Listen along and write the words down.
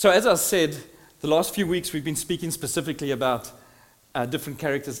So as I said, the last few weeks we've been speaking specifically about different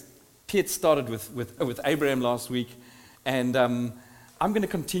characters. Piet started with Abraham last week, and I'm going to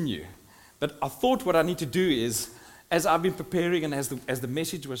continue. But I thought what I need to do is, as I've been preparing and as the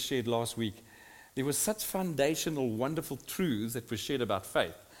message was shared last week, there was such foundational, wonderful truths that were shared about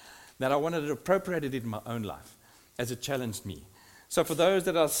faith that I wanted to appropriate it in my own life as it challenged me. So for those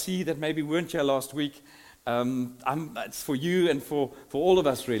that I see that maybe weren't here last week, it's for you and for all of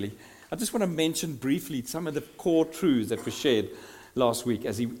us really. I just want to mention briefly some of the core truths that were shared last week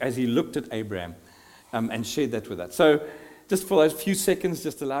as he looked at Abraham and shared that with us. So just for those few seconds,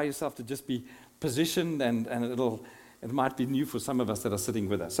 just allow yourself to just be positioned, and it might be new for some of us that are sitting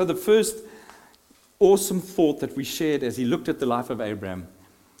with us. So the first awesome thought that we shared as he looked at the life of Abraham,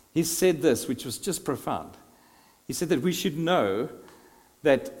 he said this, which was just profound. He said that we should know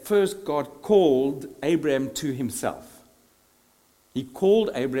that first God called Abraham to himself. He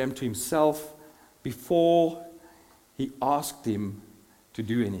called Abraham to himself before he asked him to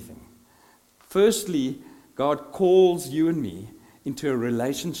do anything. Firstly, God calls you and me into a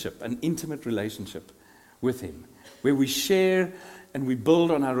relationship, an intimate relationship with him, where we share and we build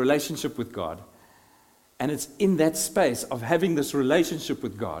on our relationship with God. And it's in that space of having this relationship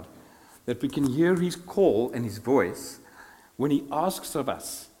with God that we can hear his call and his voice when he asks of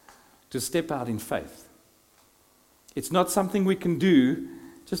us to step out in faith. It's not something we can do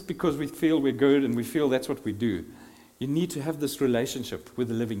just because we feel we're good and we feel that's what we do. You need to have this relationship with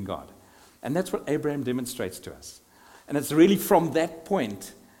the living God. And that's what Abraham demonstrates to us. And it's really from that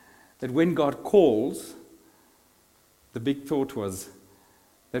point that when God calls, the big thought was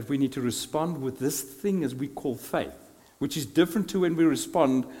that we need to respond with this thing as we call faith, which is different to when we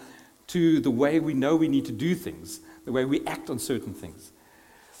respond to the way we know we need to do things, the way we act on certain things.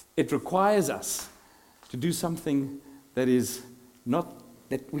 It requires us to do something that is not,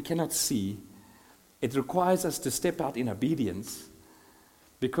 that we cannot see. It requires us to step out in obedience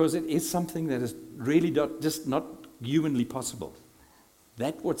because it is something that is really not humanly possible.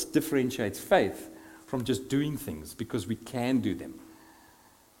 That's what differentiates faith from just doing things because we can do them.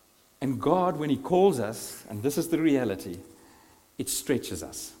 And God, when he calls us, and this is the reality, it stretches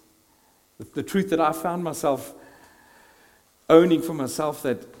us. The truth that I found myself owning for myself,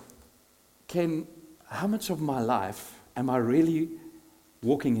 that how much of my life am I really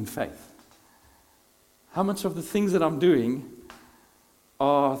walking in faith? How much of the things that I'm doing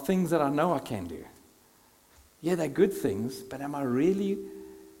are things that I know I can do? Yeah, they're good things, but am I really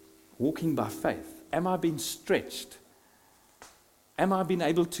walking by faith? Am I being stretched? Am I being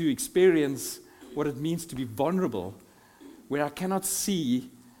able to experience what it means to be vulnerable, where I cannot see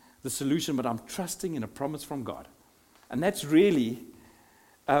the solution, but I'm trusting in a promise from God? And that's really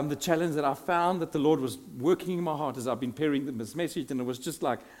the challenge that I found that the Lord was working in my heart as I've been preparing this message, and it was just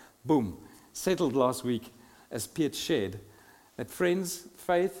like, boom, settled last week as Piet shared, that friends,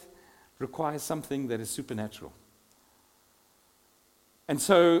 faith requires something that is supernatural. And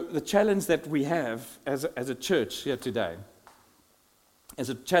so the challenge that we have as a church here today, as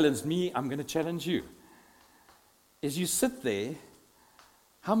it challenged me, I'm going to challenge you. As you sit there,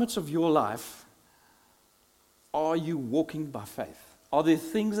 how much of your life are you walking by faith? Are there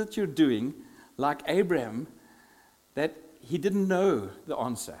things that you're doing, like Abraham, that he didn't know the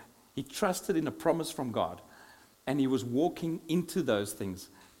answer? He trusted in a promise from God, and he was walking into those things,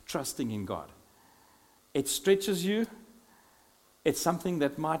 trusting in God. It stretches you. It's something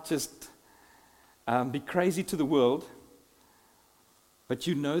that might just be crazy to the world, but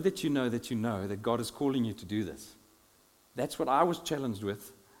you know that God is calling you to do this. That's what I was challenged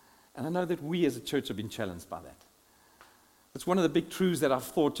with, and I know that we as a church have been challenged by that. It's one of the big truths that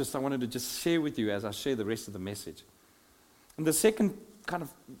I wanted to just share with you as I share the rest of the message. And the second kind of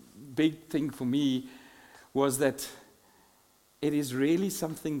big thing for me was that it is really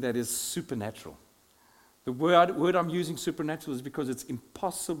something that is supernatural. The word I'm using, supernatural, is because it's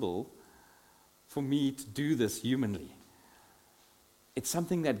impossible for me to do this humanly. It's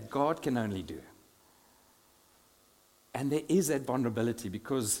something that God can only do. And there is that vulnerability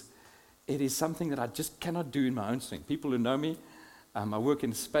because it is something that I just cannot do in my own strength. People who know me, I work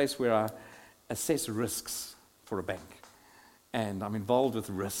in a space where I assess risks for a bank. And I'm involved with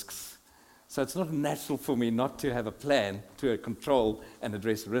risks. So it's not natural for me not to have a plan to control and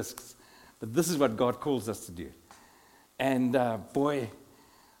address risks. But this is what God calls us to do. And boy,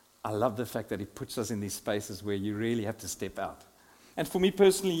 I love the fact that he puts us in these spaces where you really have to step out. And for me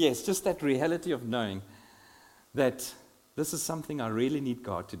personally, yes, just that reality of knowing that this is something I really need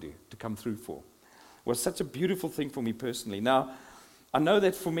God to do, to come through for, was such a beautiful thing for me personally. Now, I know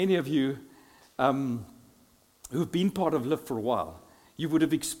that for many of you who've been part of Lift for a while, you would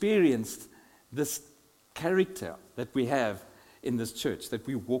have experienced this character that we have in this church, that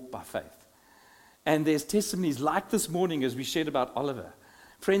we walk by faith. And there's testimonies like this morning as we shared about Oliver.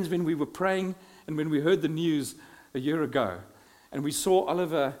 Friends, when we were praying and when we heard the news a year ago, and we saw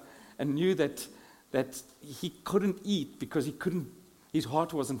Oliver and knew that he couldn't eat because his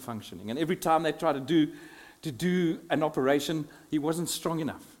heart wasn't functioning. And every time they tried to do an operation, he wasn't strong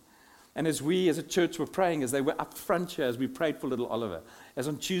enough. And as we as a church were praying, as they were up front here, as we prayed for little Oliver, as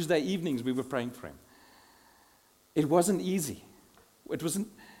on Tuesday evenings we were praying for him, it wasn't easy. It wasn't.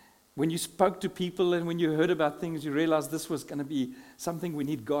 When you spoke to people and when you heard about things, you realized this was going to be something we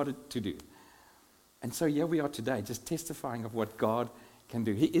need God to do. And so here we are today, just testifying of what God can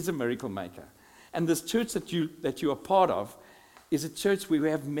do. He is a miracle maker. And this church that you are part of is a church where we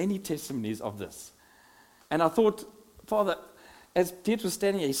have many testimonies of this. And I thought, Father, as Piet was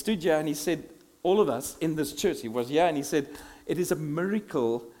standing here, he stood here and he said, all of us in this church, he was here and he said, it is a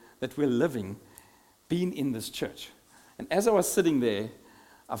miracle that we're living, being in this church. And as I was sitting there,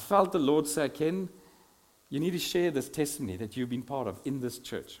 I felt the Lord say, Ken, you need to share this testimony that you've been part of in this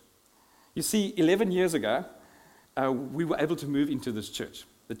church. You see, 11 years ago, we were able to move into this church.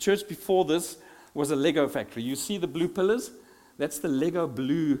 The church before this was a Lego factory. You see the blue pillars? That's the Lego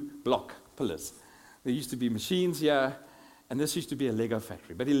blue block pillars. There used to be machines here, and this used to be a Lego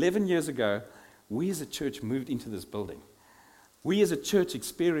factory. But 11 years ago, we as a church moved into this building. We as a church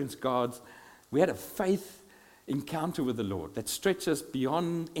experienced we had a faith encounter with the Lord that stretched us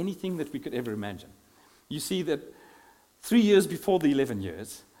beyond anything that we could ever imagine. You see that 3 years before the 11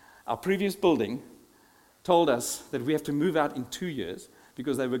 years, our previous building told us that we have to move out in 2 years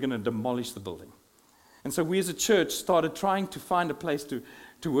because they were going to demolish the building. And so we as a church started trying to find a place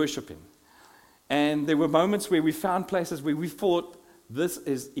to worship in. And there were moments where we found places where we thought, this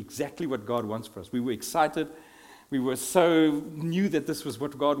is exactly what God wants for us. We were excited. We were so knew that this was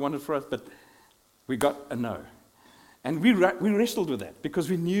what God wanted for us, but we got a no. And we wrestled with that because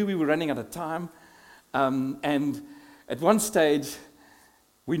we knew we were running out of time. And at one stage,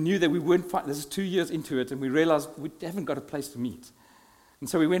 we knew that we weren't fine. This is 2 years into it, and we realized we haven't got a place to meet. And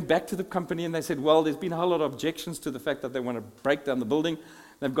so we went back to the company, and they said, well, there's been a whole lot of objections to the fact that they want to break down the building.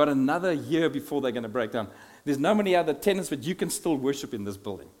 They've got another year before they're going to break down. There's no many other tenants, but you can still worship in this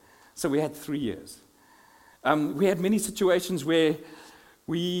building. So we had 3 years. We had many situations where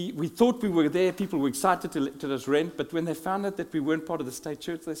we thought we were there. People were excited to let us rent, but when they found out that we weren't part of the state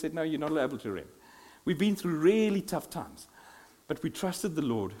church, they said, no, you're not able to rent. We've been through really tough times, but we trusted the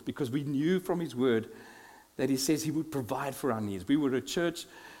Lord because we knew from His Word that He says He would provide for our needs. We were a church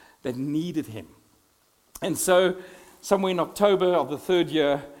that needed Him. And so, somewhere in October of the 3rd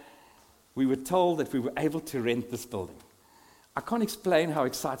year, we were told that we were able to rent this building. I can't explain how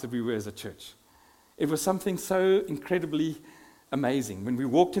excited we were as a church. It was something so incredibly amazing. When we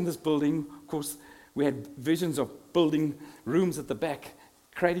walked in this building, of course, we had visions of building rooms at the back,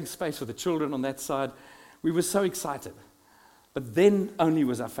 creating space for the children on that side. We were so excited. But then only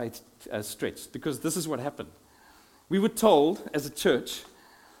was our faith stretched, because this is what happened. We were told as a church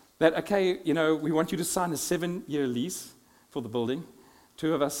that, okay, we want you to sign a 7-year lease for the building.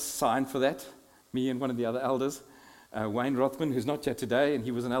 2 of us signed for that, me and one of the other elders, Wayne Rothman, who's not here today, and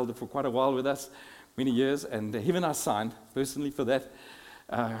he was an elder for quite a while with us, many years, and him and I signed personally for that.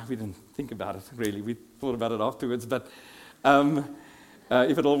 We didn't think about it, really. We thought about it afterwards, but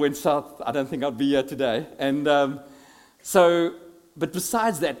if it all went south, I don't think I'd be here today. And but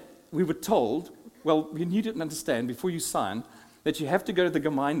besides that, we were told, well, you need to understand before you sign that you have to go to the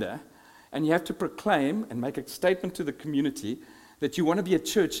Gemeinde and you have to proclaim and make a statement to the community that you want to be a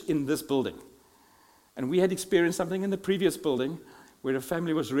church in this building. And we had experienced something in the previous building where a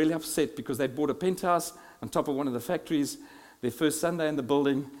family was really upset because they bought a penthouse on top of one of the factories. Their first Sunday in the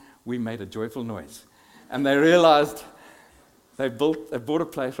building, we made a joyful noise. And they realized they bought a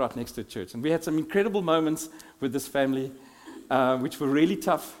place right next to a church. And we had some incredible moments with this family, which were really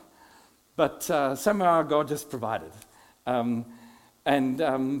tough. But somehow God just provided.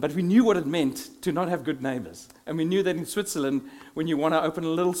 But we knew what it meant to not have good neighbors. And we knew that in Switzerland, when you want to open a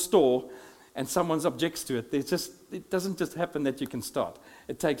little store and someone objects to it, it doesn't just happen that you can start.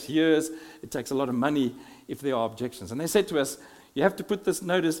 It takes years, it takes a lot of money if there are objections. And they said to us, you have to put this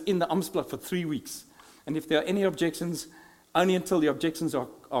notice in the Amtsblatt for 3 weeks. And if there are any objections, only until the objections are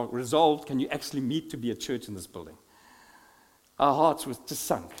resolved can you actually meet to be a church in this building. Our hearts were just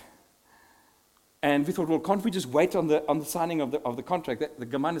sunk. And we thought, well, can't we just wait on the signing of the contract? The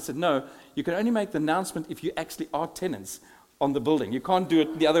Gemeinde said, no, you can only make the announcement if you actually are tenants on the building. You can't do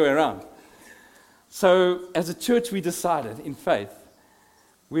it the other way around. So as a church, we decided in faith,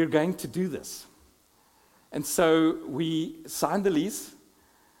 we're going to do this. And so we signed the lease,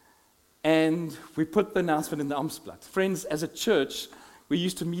 and we put the announcement in the Amtsblatt. Friends, as a church, we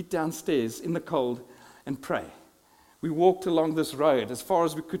used to meet downstairs in the cold and pray. We walked along this road as far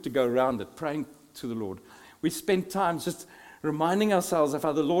as we could to go around it, praying to the Lord. We spent time just reminding ourselves of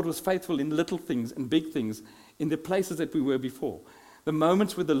how the Lord was faithful in little things and big things in the places that we were before. The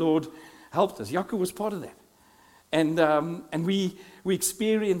moments where the Lord helped us. Jaco was part of that. And we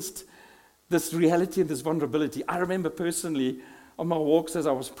experienced this reality and this vulnerability. I remember personally on my walks as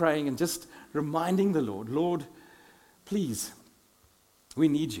I was praying and just reminding the Lord, Lord, please, we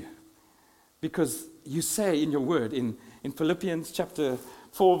need you. Because you say in your word, in Philippians chapter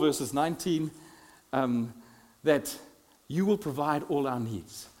 4, verses 19, that you will provide all our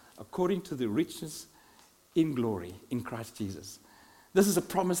needs according to the richness in glory in Christ Jesus. This is a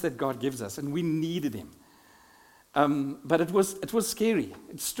promise that God gives us, and we needed him. But it was scary.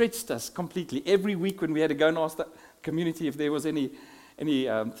 It stretched us completely. Every week when we had to go and ask the community if there was any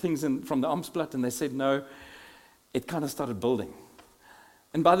things from the Amtsblatt, and they said no, it kind of started building.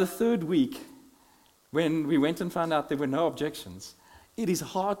 And by the third week, when we went and found out there were no objections, it is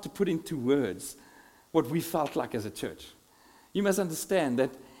hard to put into words what we felt like as a church. You must understand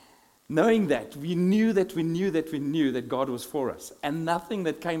that knowing that, we knew that God was for us, and nothing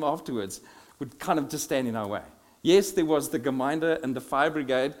that came afterwards would kind of just stand in our way. Yes, there was the Gemeinde and the fire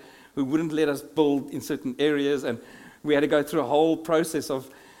brigade who wouldn't let us build in certain areas, and we had to go through a whole process of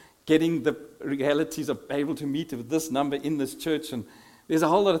getting the realities of able to meet with this number in this church, and there's a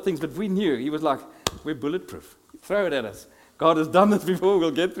whole lot of things, but we knew. He was like, we're bulletproof. Throw it at us. God has done this before,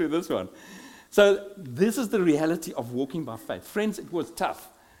 we'll get through this one. So this is the reality of walking by faith. Friends, it was tough,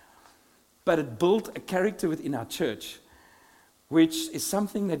 but it built a character within our church, which is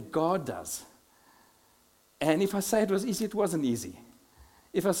something that God does. And if I say it was easy, it wasn't easy.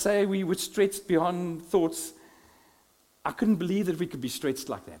 If I say we were stretched beyond thoughts, I couldn't believe that we could be stretched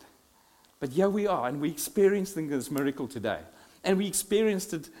like that. But here we are, and we experienced this miracle today. And we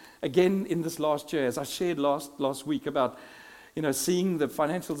experienced it again in this last year, as I shared last week about, seeing the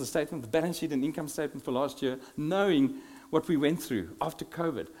financial statement, the balance sheet and income statement for last year, knowing what we went through after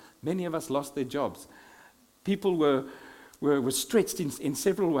COVID. Many of us lost their jobs. People were stretched in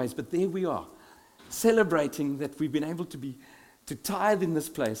several ways, but there we are, celebrating that we've been able to tithe in this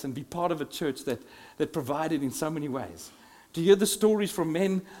place and be part of a church that provided in so many ways. To hear the stories from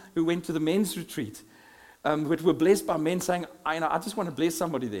men who went to the men's retreat, which were blessed by men saying, I just want to bless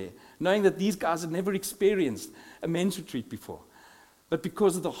somebody there, knowing that these guys had never experienced a men's retreat before. But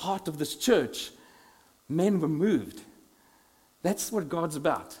because of the heart of this church, men were moved. That's what God's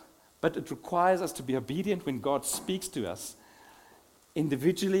about. But it requires us to be obedient when God speaks to us,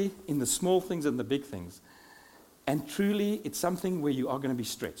 individually, in the small things and the big things. And truly, it's something where you are going to be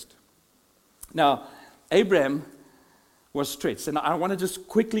stretched. Now, Abraham was stretched. And I want to just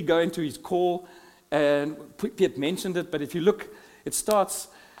quickly go into his call. And Piet mentioned it, but if you look, it starts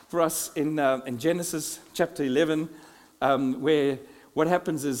for us in Genesis chapter 11, where what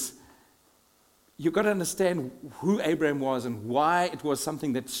happens is you've got to understand who Abraham was and why it was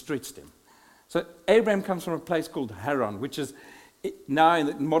something that stretched him. So Abraham comes from a place called Haran, which is now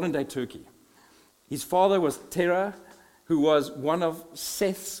in modern-day Turkey. His father was Terah, who was one of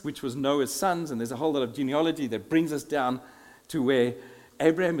Seth's, which was Noah's sons, and there's a whole lot of genealogy that brings us down to where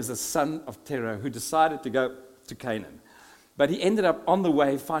Abraham is the son of Terah, who decided to go to Canaan. But he ended up on the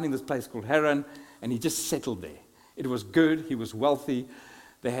way finding this place called Haran, and he just settled there. It was good, he was wealthy,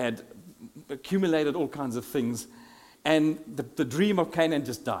 they had accumulated all kinds of things, and the dream of Canaan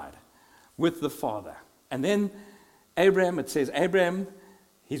just died with the father. And then Abraham, it says Abraham,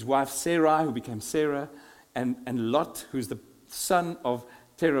 his wife Sarai, who became Sarah, and Lot, who's the son of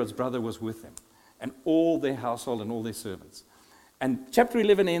Terah's brother, was with them, and all their household and all their servants. And chapter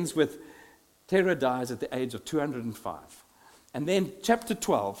 11 ends with Terah dies at the age of 205. And then chapter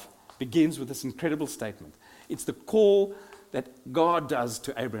 12 begins with this incredible statement. It's the call that God does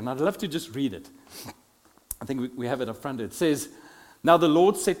to Abraham. I'd love to just read it. I think we have it up front. It says, "Now the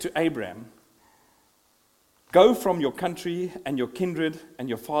Lord said to Abraham, 'Go from your country and your kindred and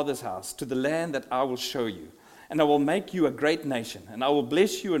your father's house to the land that I will show you. And I will make you a great nation. And I will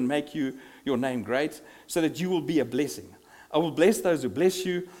bless you and make your name great, so that you will be a blessing. I will bless those who bless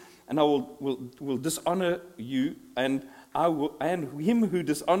you, and I will dishonor you, and him who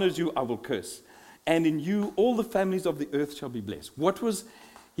dishonors you I will curse. And in you all the families of the earth shall be blessed.'" What was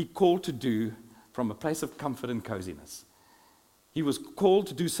he called to do from a place of comfort and coziness? He was called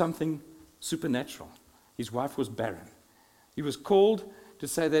to do something supernatural. His wife was barren. He was called to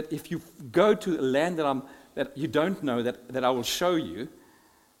say that if you go to a land that you don't know, that I will show you,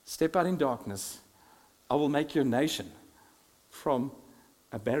 step out in darkness, I will make you a nation from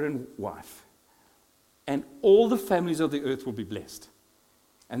a barren wife, and all the families of the earth will be blessed.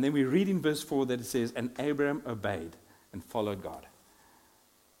 And then we read in verse 4 that it says, and Abraham obeyed and followed God.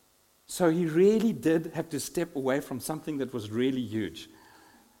 So he really did have to step away from something that was really huge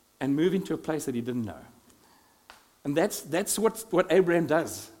and move into a place that he didn't know. And that's what Abraham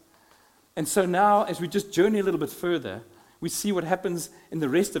does. And so now, as we just journey a little bit further, we see what happens in the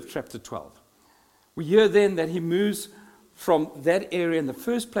rest of chapter 12. We hear then that he moves from that area, and the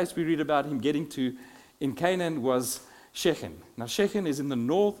first place we read about him getting to in Canaan was Shechem. Now, Shechem is in the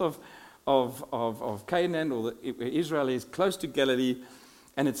north of Canaan, or where Israel is, close to Galilee.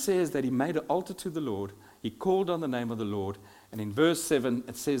 And it says that he made an altar to the Lord. He called on the name of the Lord. And in verse 7,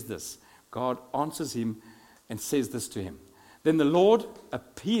 it says this. God answers him and says this to him. Then the Lord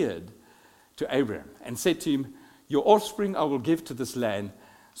appeared to Abraham and said to him, your offspring I will give to this land.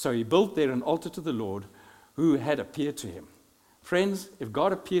 So he built there an altar to the Lord who had appeared to him. Friends, if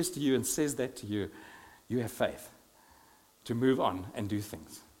God appears to you and says that to you, you have faith to move on and do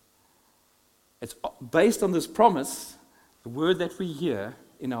things. It's based on this promise, the word that we hear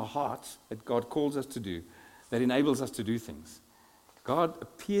in our hearts that God calls us to do, that enables us to do things. God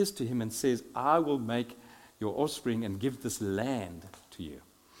appears to him and says, I will make your offspring and give this land to you.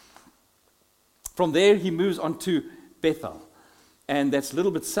 From there, he moves on to Bethel. And that's a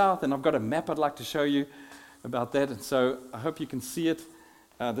little bit south, and I've got a map I'd like to show you about that. And so I hope you can see it.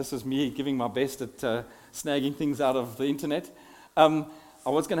 This is me giving my best at snagging things out of the internet. I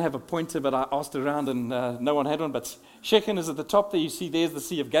was going to have a pointer, but I asked around and no one had one. But Shechem is at the top there. You see there's the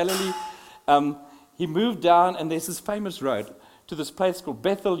Sea of Galilee. He moved down, and there's this famous road to this place called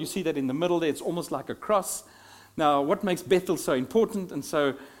Bethel. You see that in the middle there. It's almost like a cross. Now, what makes Bethel so important and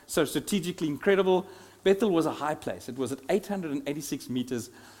so strategically incredible? Bethel was a high place. It was at 886 meters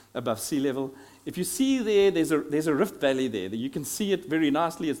above sea level. If you see there's a rift valley there. You can see it very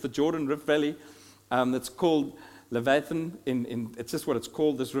nicely. It's the Jordan Rift Valley. It's called Leviathan. It's just what it's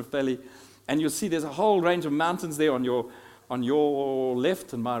called, this Rift Valley. And you'll see there's a whole range of mountains there on your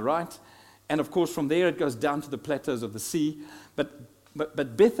left and my right. And of course, from there it goes down to the plateaus of the sea.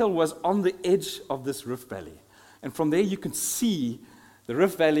 But Bethel was on the edge of this Rift Valley. And from there you can see the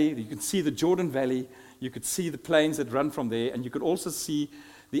Rift Valley, you can see the Jordan Valley, you could see the plains that run from there, and you could also see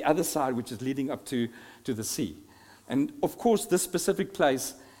the other side, which is leading up to the sea. And of course, this specific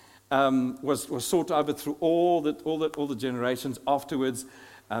place was sought over through all the generations afterwards.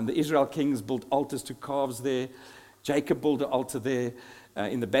 The Israel kings built altars to calves there. Jacob built an altar there.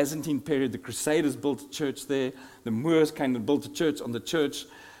 In the Byzantine period, the Crusaders built a church there. The Moors came and built a church on the church.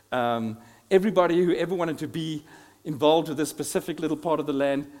 Everybody who ever wanted to be involved with this specific little part of the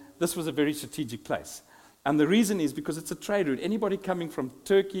land, this was a very strategic place. And the reason is because it's a trade route. Anybody coming from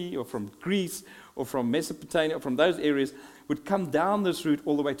Turkey or from Greece or from Mesopotamia or from those areas would come down this route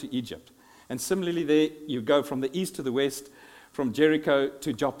all the way to Egypt. And similarly there, you go from the east to the west, from Jericho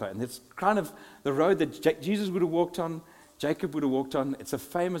to Joppa. And it's kind of the road that Jesus would have walked on, Jacob would have walked on. It's a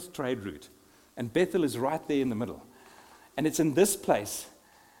famous trade route. And Bethel is right there in the middle. And it's in this place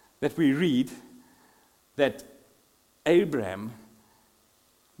that we read that Abraham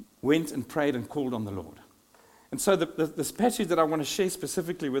went and prayed and called on the Lord. And so this passage that I want to share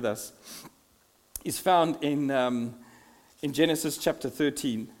specifically with us is found in Genesis chapter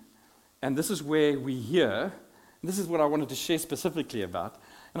 13. And this is where we hear, this is what I wanted to share specifically about.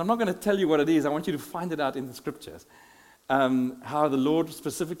 And I'm not going to tell you what it is. I want you to find it out in the scriptures. How the Lord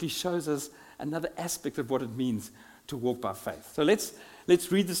specifically shows us another aspect of what it means to walk by faith. So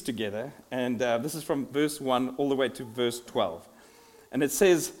let's read this together. And this is from verse 1 all the way to verse 12. And it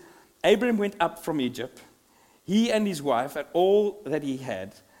says, Abraham went up from Egypt, he and his wife, and all that he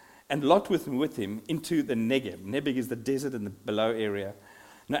had, and Lot with him into the Negev. Negev is the desert in the below area.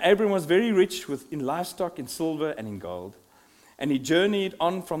 Now Abraham was very rich in livestock, in silver, and in gold. And he journeyed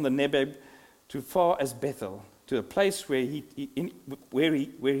on from the Negev to far as Bethel, to a place where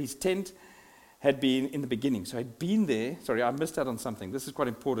his tent had been in the beginning. So he'd been there. Sorry, I missed out on something. This is quite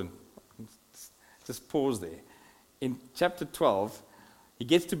important. Just pause there. In chapter 12, he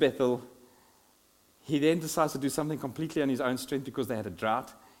gets to Bethel. He then decides to do something completely on his own strength because they had a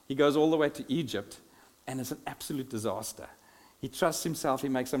drought. He goes all the way to Egypt, and it's an absolute disaster. He trusts himself. He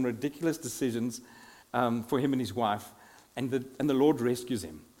makes some ridiculous decisions for him and his wife, and the Lord rescues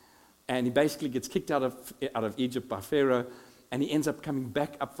him. And he basically gets kicked out of Egypt by Pharaoh, and he ends up coming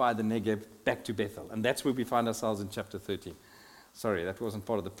back up via the Negev, back to Bethel. And that's where we find ourselves in chapter 13. Sorry, that wasn't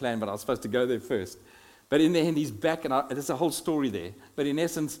part of the plan, but I was supposed to go there first. But in the end, he's back, and there's a whole story there. But in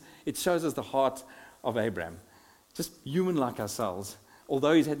essence, it shows us the heart of Abraham. Just human like ourselves,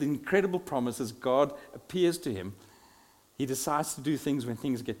 although he's had the incredible promises, God appears to him. He decides to do things when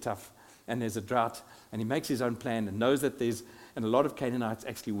things get tough and there's a drought, and he makes his own plan and knows that and a lot of Canaanites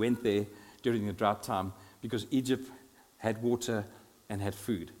actually went there during the drought time because Egypt had water and had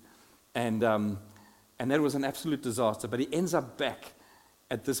food. And that was an absolute disaster. But he ends up back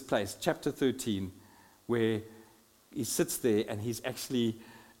at this place, chapter 13, where he sits there and he's actually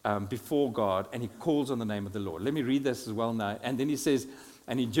before God, and he calls on the name of the Lord. Let me read this as well now. And then he says,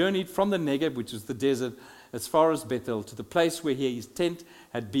 and he journeyed from the Negeb, which is the desert, as far as Bethel, to the place where his tent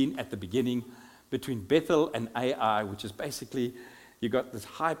had been at the beginning, between Bethel and Ai, which is basically, you got this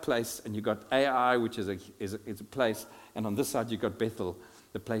high place, and you got Ai, which is a place, and on this side you got Bethel,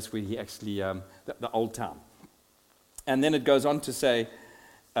 the place where he actually, the old town. And then it goes on to say,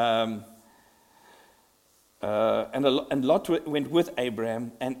 and Lot went with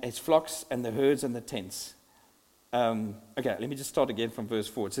Abraham and his flocks and the herds and the tents. Okay, let me just start again from verse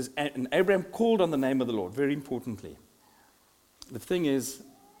 4. It says, and Abraham called on the name of the Lord, very importantly. The thing is,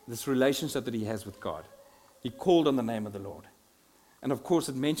 this relationship that he has with God. He called on the name of the Lord. And of course,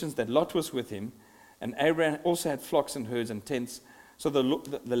 it mentions that Lot was with him, and Abraham also had flocks and herds and tents, so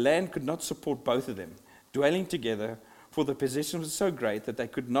the land could not support both of them, dwelling together, for the possession was so great that they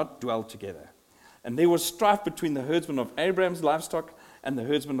could not dwell together. And there was strife between the herdsmen of Abraham's livestock and the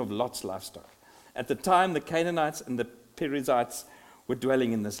herdsmen of Lot's livestock. At the time, the Canaanites and the Perizzites were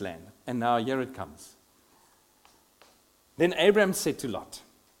dwelling in this land. And now here it comes. Then Abraham said to Lot,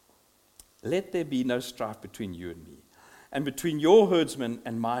 let there be no strife between you and me, and between your herdsmen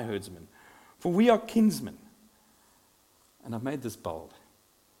and my herdsmen, for we are kinsmen. And I've made this bold.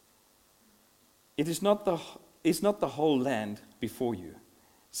 It is not the whole land before you.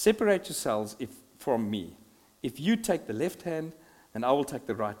 Separate yourselves from me. If you take the left hand, then I will take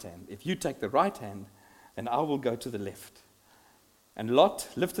the right hand. If you take the right hand, then I will go to the left. And Lot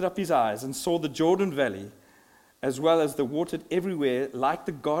lifted up his eyes and saw the Jordan Valley, as well as the water everywhere, like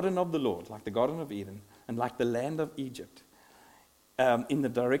the garden of the Lord, like the Garden of Eden, and like the land of Egypt, in the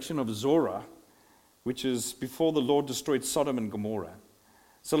direction of Zorah, which is before the Lord destroyed Sodom and Gomorrah.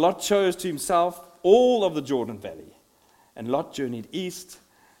 So Lot chose to himself all of the Jordan Valley, and Lot journeyed east.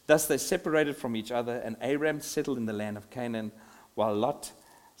 Thus they separated from each other, and Abraham settled in the land of Canaan, while Lot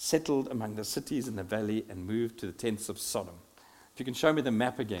settled among the cities in the valley and moved to the tents of Sodom. If you can show me the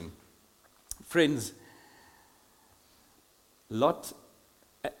map again. Friends, Lot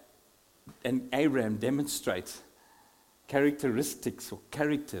and Abraham demonstrate characteristics or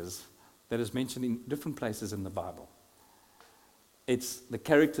characters that is mentioned in different places in the Bible. It's the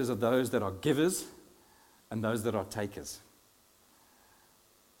characters of those that are givers and those that are takers.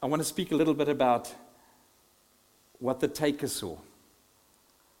 I want to speak a little bit about what the taker saw.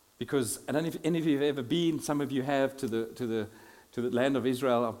 Because I don't know if any of you have ever been, some of you have, to the land of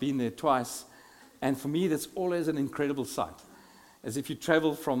Israel. I've been there twice. And for me, that's always an incredible sight. As if you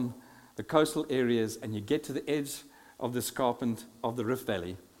travel from the coastal areas and you get to the edge of the escarpment of the Rift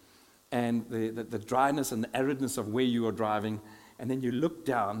Valley, and the dryness and the aridness of where you are driving, and then you look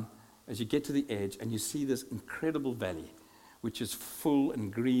down as you get to the edge and you see this incredible valley, which is full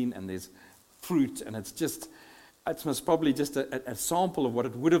and green, and there's fruit, and it's most probably just a sample of what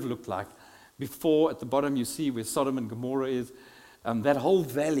it would have looked like before. At the bottom you see where Sodom and Gomorrah is. That whole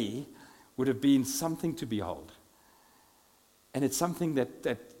valley would have been something to behold. And it's something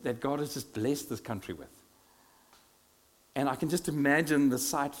that God has just blessed this country with. And I can just imagine the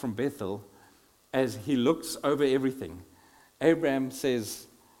sight from Bethel as he looks over everything. Abraham says,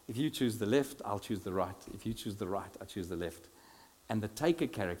 if you choose the left, I'll choose the right. If you choose the right, I choose the left. And the taker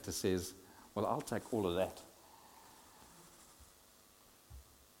character says, well, I'll take all of that.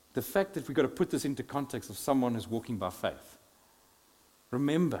 The fact that we've got to put this into context of someone who's walking by faith.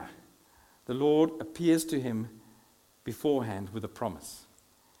 Remember, the Lord appears to him beforehand with a promise,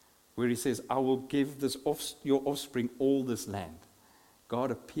 where he says, I will give your offspring all this land.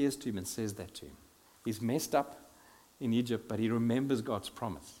 God appears to him and says that to him. He's messed up in Egypt, but he remembers God's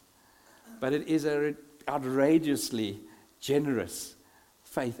promise. But it is an outrageously generous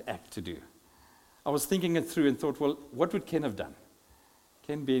faith act to do. I was thinking it through and thought, well, what would Ken have done?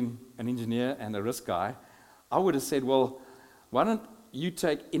 Ken being an engineer and a risk guy, I would have said, well, why don't you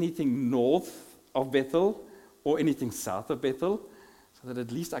take anything north of Bethel or anything south of Bethel, so that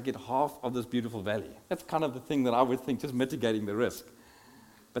at least I get half of this beautiful valley. That's kind of the thing that I would think, just mitigating the risk.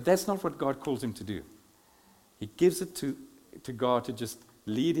 But that's not what God calls him to do. He gives it to God to just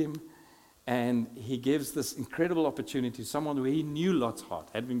lead him, and he gives this incredible opportunity to someone who he knew Lot's heart,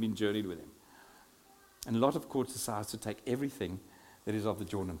 having been journeyed with him. And Lot, of course, decides to take everything that is of the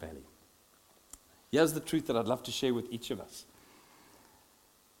Jordan Valley. Here's the truth that I'd love to share with each of us.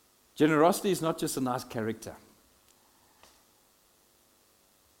 Generosity is not just a nice character.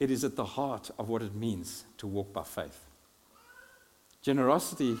 It is at the heart of what it means to walk by faith.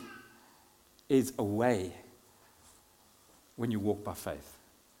 Generosity is a way when you walk by faith.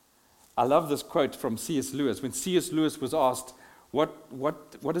 I love this quote from C.S. Lewis. When C.S. Lewis was asked,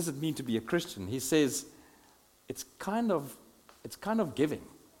 what does it mean to be a Christian? He says, it's kind of giving.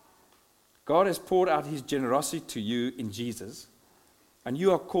 God has poured out his generosity to you in Jesus, and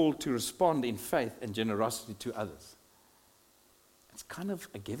you are called to respond in faith and generosity to others. It's kind of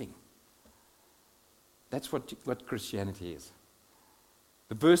a giving. That's what Christianity is.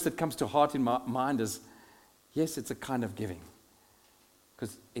 The verse that comes to heart in my mind is, yes, it's a kind of giving.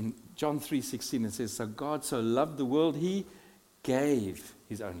 Because in John 3:16 it says, so God so loved the world, he gave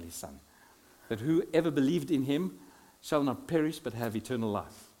his only Son, that whoever believed in him shall not perish but have eternal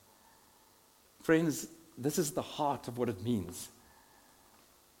life. Friends, this is the heart of what it means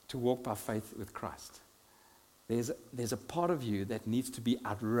to walk by faith with Christ. There's a part of you that needs to be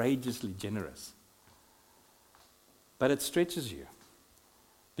outrageously generous. But it stretches you.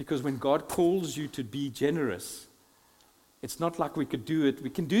 Because when God calls you to be generous, it's not like we could do it. We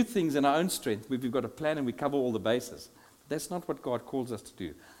can do things in our own strength. We've got a plan and we cover all the bases. But that's not what God calls us to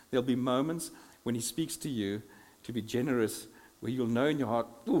do. There'll be moments when he speaks to you to be generous where you'll know in your heart,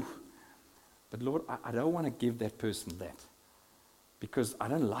 ooh, but Lord, I don't want to give that person that because I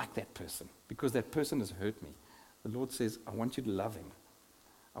don't like that person, because that person has hurt me. The Lord says, I want you to love him.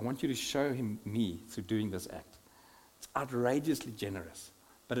 I want you to show him me through doing this act. It's outrageously generous,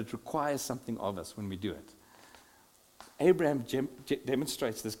 but it requires something of us when we do it. Abraham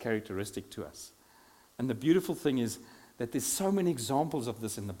demonstrates this characteristic to us. And the beautiful thing is that there's so many examples of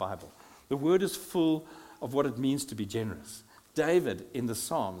this in the Bible. The Word is full of what it means to be generous. David in the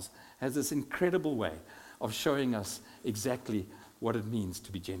Psalms has this incredible way of showing us exactly what it means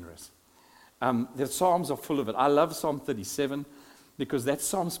to be generous. The Psalms are full of it. I love Psalm 37 because that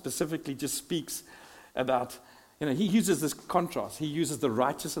Psalm specifically just speaks about, he uses this contrast. He uses the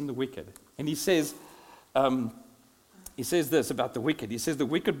righteous and the wicked. And he says this about the wicked. He says the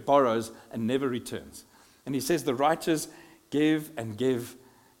wicked borrows and never returns. And he says the righteous give and give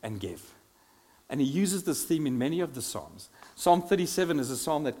and give. And he uses this theme in many of the Psalms. Psalm 37 is a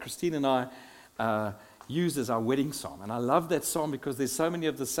psalm that Christine and I use as our wedding psalm. And I love that psalm because there's so many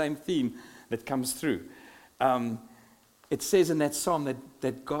of the same theme that comes through. It says in that psalm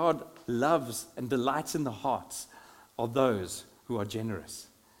that God loves and delights in the hearts of those who are generous.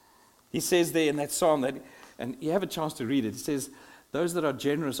 He says there in that psalm that, and you have a chance to read it, it says, those that are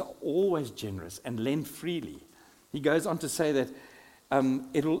generous are always generous and lend freely. He goes on to say that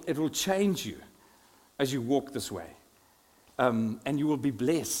it'll change you as you walk this way. And you will be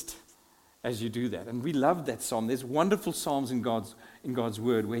blessed as you do that. And we love that psalm. There's wonderful psalms in God's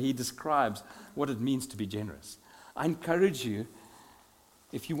word where he describes what it means to be generous. I encourage you,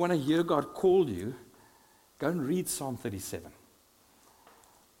 if you want to hear God call you, go and read Psalm 37.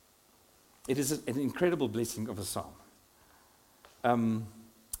 It is an incredible blessing of a psalm.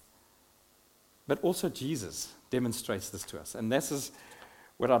 But also Jesus demonstrates this to us. And this is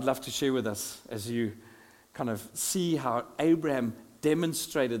what I'd love to share with us as you kind of see how Abraham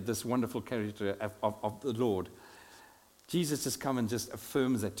demonstrated this wonderful character of the Lord. Jesus has come and just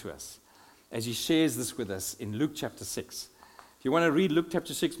affirms that to us as he shares this with us in Luke chapter 6. If you want to read Luke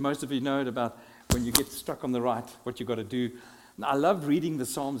chapter 6, most of you know it about when you get struck on the right, what you've got to do. And I love reading the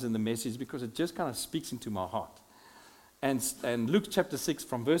Psalms in the Message because it just kind of speaks into my heart. And Luke chapter 6,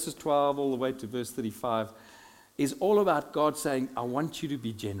 from verses 12 all the way to verse 35, is all about God saying, I want you to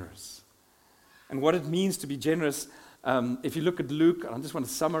be generous. And what it means to be generous, if you look at Luke, I just want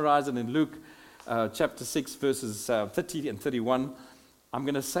to summarize it in Luke chapter 6, verses 30 and 31. I'm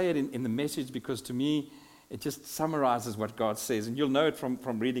going to say it in the Message because to me, it just summarizes what God says. And you'll know it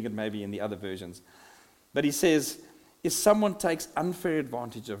from reading it maybe in the other versions. But he says, if someone takes unfair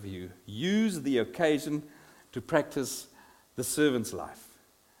advantage of you, use the occasion to practice the servant's life.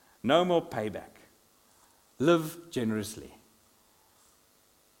 No more payback. Live generously.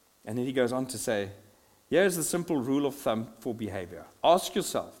 And then he goes on to say, here's the simple rule of thumb for behavior. Ask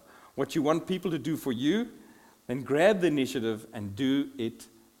yourself what you want people to do for you, then grab the initiative and do it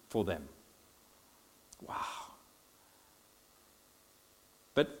for them. Wow.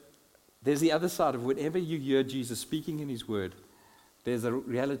 But there's the other side of whenever you hear Jesus speaking in his word, there's a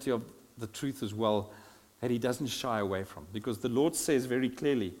reality of the truth as well that he doesn't shy away from. Because the Lord says very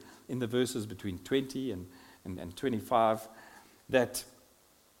clearly in the verses between 20 and 25 that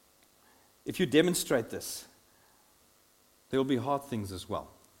if you demonstrate this, there will be hard things as well.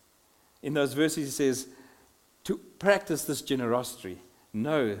 In those verses he says, to practice this generosity,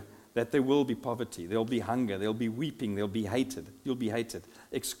 know that there will be poverty, there'll be hunger, there'll be weeping, there'll be hated. You'll be hated,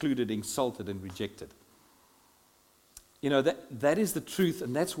 excluded, insulted, and rejected. You know, that is the truth,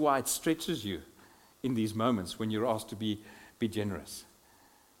 and that's why it stretches you in these moments when you're asked to be generous.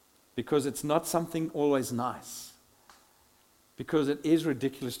 Because it's not something always nice. Because it is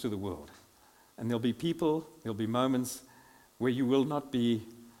ridiculous to the world. And there'll be people, there'll be moments where you will not be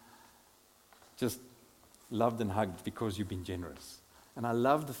just loved and hugged because you've been generous. And I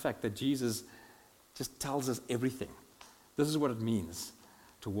love the fact that Jesus just tells us everything. This is what it means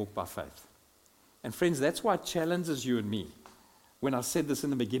to walk by faith. And friends, that's why it challenges you and me. When I said this in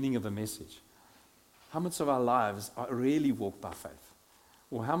the beginning of the message, how much of our lives are really walked by faith?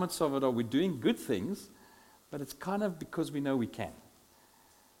 Or how much of it are we doing good things, but it's kind of because we know we can.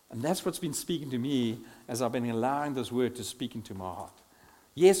 And that's what's been speaking to me as I've been allowing this word to speak into my heart.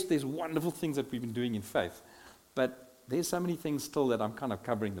 Yes, there's wonderful things that we've been doing in faith, but there's so many things still that I'm kind of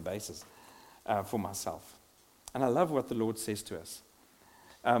covering the bases for myself. And I love what the Lord says to us.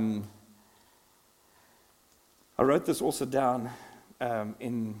 I wrote this also down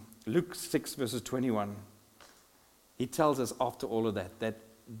in Luke 6, verses 21. He tells us after all of that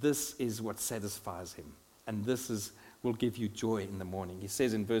this is what satisfies him. And this will give you joy in the morning. He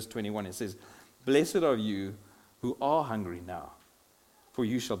says in verse 21, it says, "Blessed are you who are hungry now, for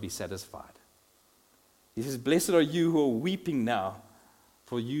you shall be satisfied." He says, "Blessed are you who are weeping now,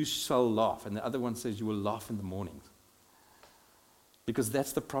 for you shall laugh." And the other one says, "You will laugh in the morning." Because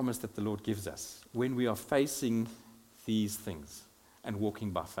that's the promise that the Lord gives us when we are facing these things and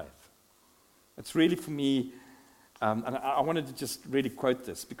walking by faith. It's really, for me, and I wanted to just really quote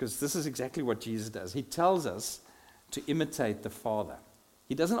this, because this is exactly what Jesus does. He tells us to imitate the Father.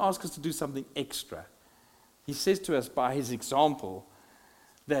 He doesn't ask us to do something extra. He says to us by his example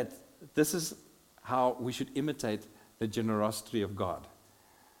that this is how we should imitate the generosity of God.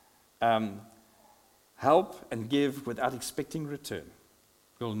 Help and give without expecting return.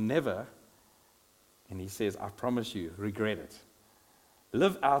 You'll never, and he says, I promise you, regret it.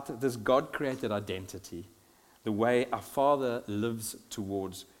 Live out this God-created identity the way our Father lives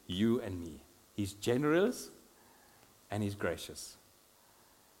towards you and me. He's generous and he's gracious.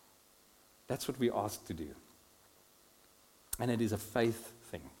 That's what we're asked to do. And it is a faith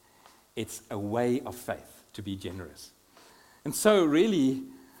thing. It's a way of faith to be generous. And so really,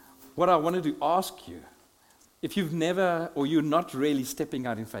 what I wanted to ask you, if you've never, or you're not really stepping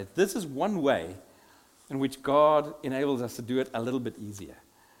out in faith, this is one way in which God enables us to do it a little bit easier.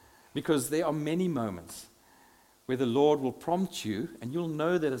 Because there are many moments where the Lord will prompt you, and you'll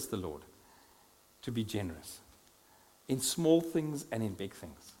know that it's the Lord, to be generous. In small things and in big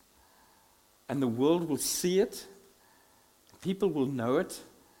things. And the world will see it, people will know it,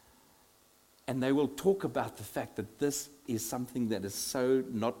 and they will talk about the fact that this is something that is so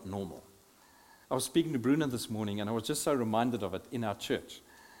not normal. I was speaking to Bruna this morning, and I was just so reminded of it in our church.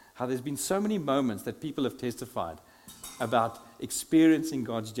 How there's been so many moments that people have testified about experiencing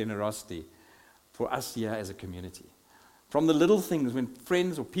God's generosity for us here as a community. From the little things when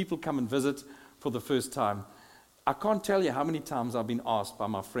friends or people come and visit for the first time. I can't tell you how many times I've been asked by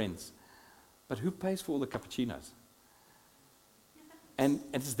my friends, but who pays for all the cappuccinos? And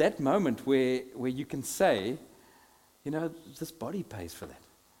it's that moment where you can say, you know, this body pays for that.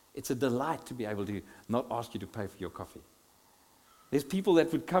 It's a delight to be able to not ask you to pay for your coffee. There's people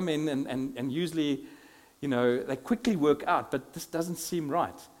that would come in and usually, you know, they quickly work out, but this doesn't seem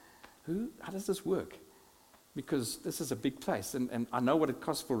right. How does this work? Because this is a big place, and I know what it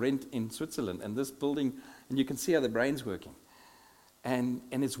costs for rent in Switzerland, and this building, and you can see how the brain's working. And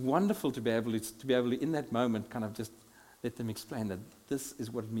it's wonderful to be able to, in that moment, kind of just let them explain that this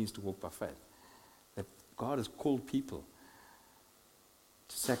is what it means to walk by faith. That God has called people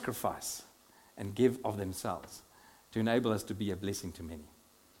to sacrifice and give of themselves to enable us to be a blessing to many.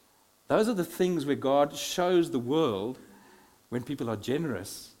 Those are the things where God shows the world when people are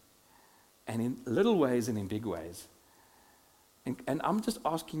generous, and in little ways and in big ways. And I'm just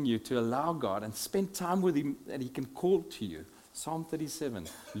asking you to allow God and spend time with him that he can call to you. Psalm 37,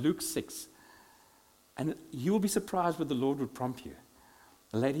 Luke 6. And you will be surprised what the Lord would prompt you.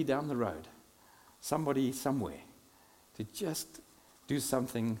 A lady down the road, somebody somewhere, to just do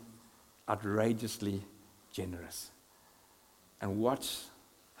something outrageously generous. And watch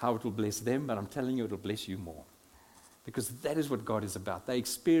how it will bless them, but I'm telling you it will bless you more. Because that is what God is about. They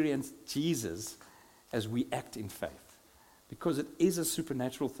experience Jesus as we act in faith. Because it is a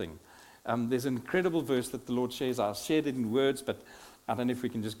supernatural thing. There's an incredible verse that the Lord shares. I shared it in words, but I don't know if we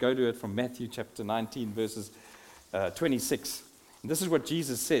can just go to it from Matthew chapter 19, verses 26. And this is what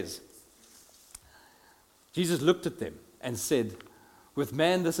Jesus says. Jesus looked at them and said, With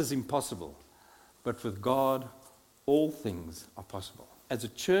man, this is impossible, but with God, all things are possible. As a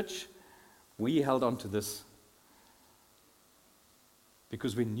church, we held on to this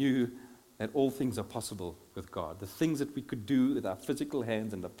because we knew that all things are possible with God. The things that we could do with our physical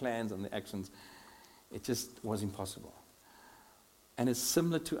hands and the plans and the actions, it just was impossible. And it's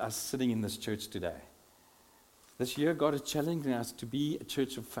similar to us sitting in this church today. This year, God is challenging us to be a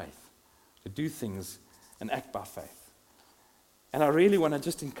church of faith, to do things and act by faith. And I really want to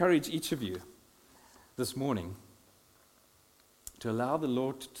just encourage each of you this morning to allow the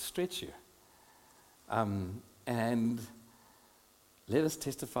Lord to stretch you. And let us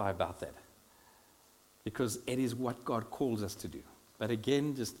testify about that, because it is what God calls us to do. But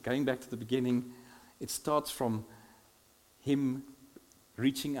again, just going back to the beginning, it starts from Him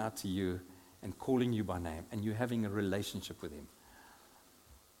reaching out to you and calling you by name, and you having a relationship with Him.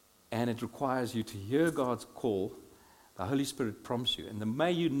 And it requires you to hear God's call. The Holy Spirit prompts you. And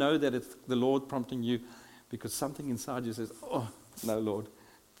may you know that it's the Lord prompting you, because something inside you says, oh, no, Lord,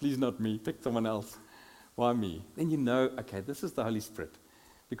 please not me. Pick someone else. Why me? Then you know, okay, this is the Holy Spirit,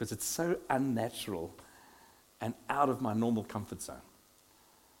 because it's so unnatural and out of my normal comfort zone.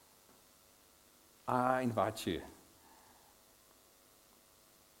 I invite you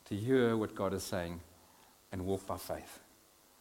to hear what God is saying and walk by faith.